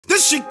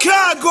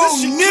Chicago,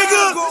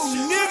 nigga.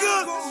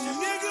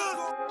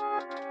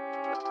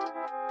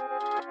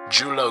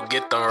 Julo,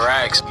 get them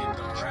racks.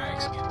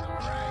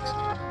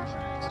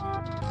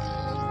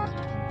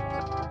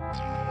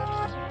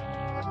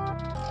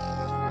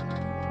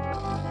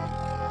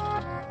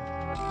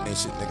 Ain't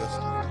shit,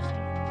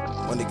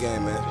 nigga. Money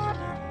game, man.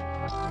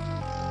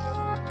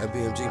 That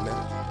BMG,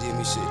 man. Give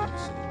me shit.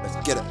 Let's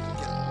get it.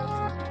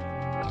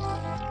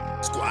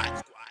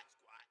 Squad.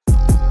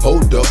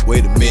 Hold up,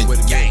 wait a minute.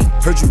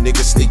 Heard you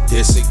niggas sneak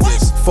this.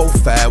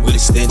 4-5 with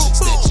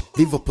extensions.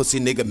 Leave a pussy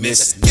nigga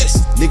missing.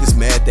 Niggas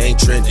mad, they ain't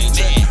trending.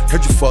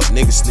 Heard you fuck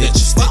niggas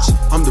snitches.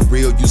 I'm the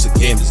real user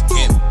canvas.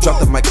 Drop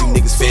the mic, you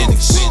niggas fanning.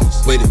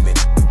 Wait a minute.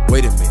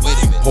 Wait a minute.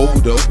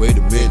 Hold up, wait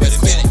a minute.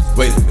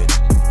 Wait a minute.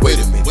 Wait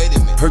a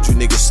minute. Heard you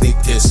niggas sneak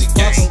this.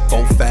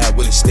 4-5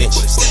 with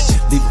extensions.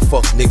 Leave a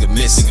fuck nigga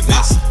missing.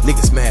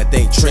 Niggas mad,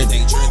 they ain't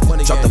trending.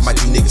 Drop the mic,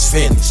 you niggas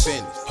fanning.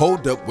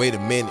 Hold up, wait a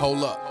minute.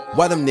 Hold up.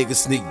 Why them niggas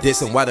sneak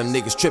this and why them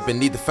niggas trippin'?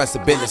 Need the faster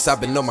business.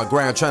 I've been on my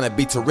ground trying to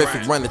be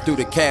terrific. Running through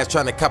the cash,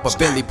 trying to cop a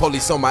Bentley.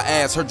 Police on my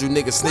ass, heard you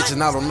niggas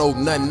snitching. I don't know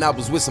nothing. I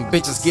was with some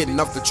bitches getting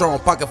off the throne,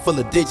 pocket full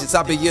of digits.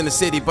 I be in the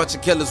city, bunch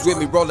of killers with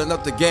me, rolling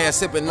up the gas,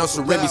 sipping on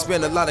some Remy.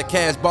 Spend a lot of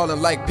cash,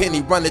 ballin' like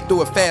Penny, running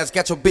through it fast.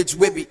 Got your bitch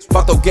with me.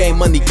 Vato game,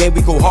 money game,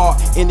 we go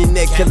hard.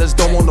 Internet killers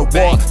don't want the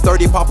war.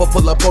 30 pop up,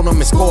 pull up on them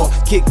and score.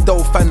 Kick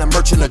though, find a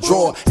merch in the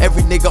drawer.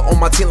 Every nigga on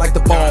my team like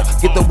the ball.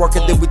 Get the work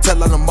and then we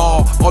tell on them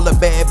all. All the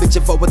bad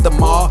bitches fuck with the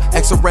mall.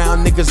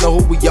 Around niggas know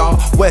who we are.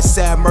 West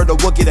side murder,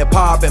 we'll get it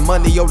poppin'.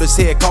 Money on this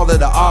head, call it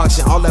an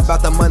auction. All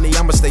about the money,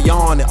 I'ma stay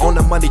on it. On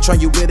the money, train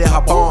you with it,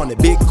 hop on it.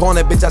 Big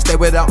corner, bitch, I stay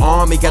with the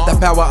army. Got the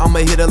power, I'ma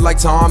hit it like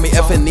Tommy.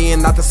 Effing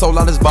in, not the soul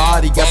on his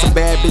body. Got some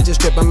bad bitches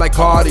stripping like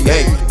Cardi.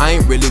 Hey, I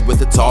ain't really with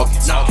the talking.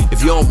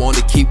 If you don't want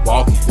to keep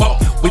walking,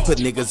 we put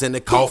niggas in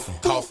the coffin.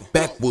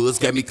 Backwoods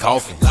got me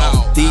coughing.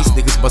 These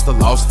niggas musta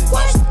lost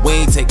it. We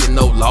ain't taking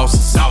no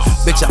losses.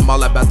 Bitch, I'm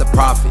all about the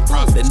profit.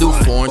 The new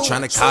foreign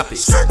tryna copy.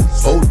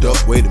 Hold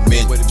up, wait a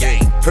minute.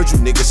 Heard you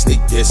niggas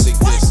sneak this.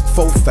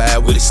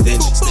 4-5 with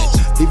extensions.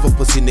 Leave a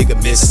pussy nigga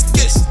missing.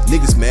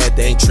 Niggas mad,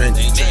 they ain't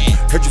trending.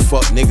 Heard you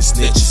fuck niggas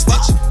snitches.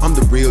 I'm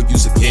the real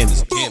user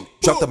canvas.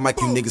 Drop the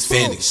mic, you niggas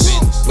fanning.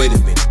 Wait a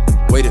minute.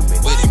 Wait a minute.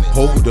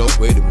 Hold up,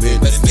 wait a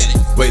minute.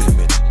 Wait a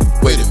minute.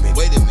 Wait a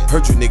minute.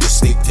 Heard you niggas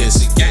sneak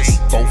this.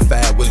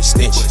 4-5 with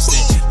extensions.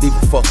 Leave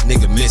a fuck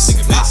nigga missing.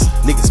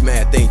 Niggas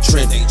mad, they ain't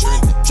trending.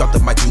 Drop the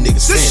mic, you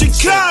niggas fanning.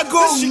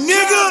 Chicago,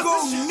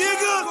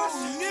 nigga.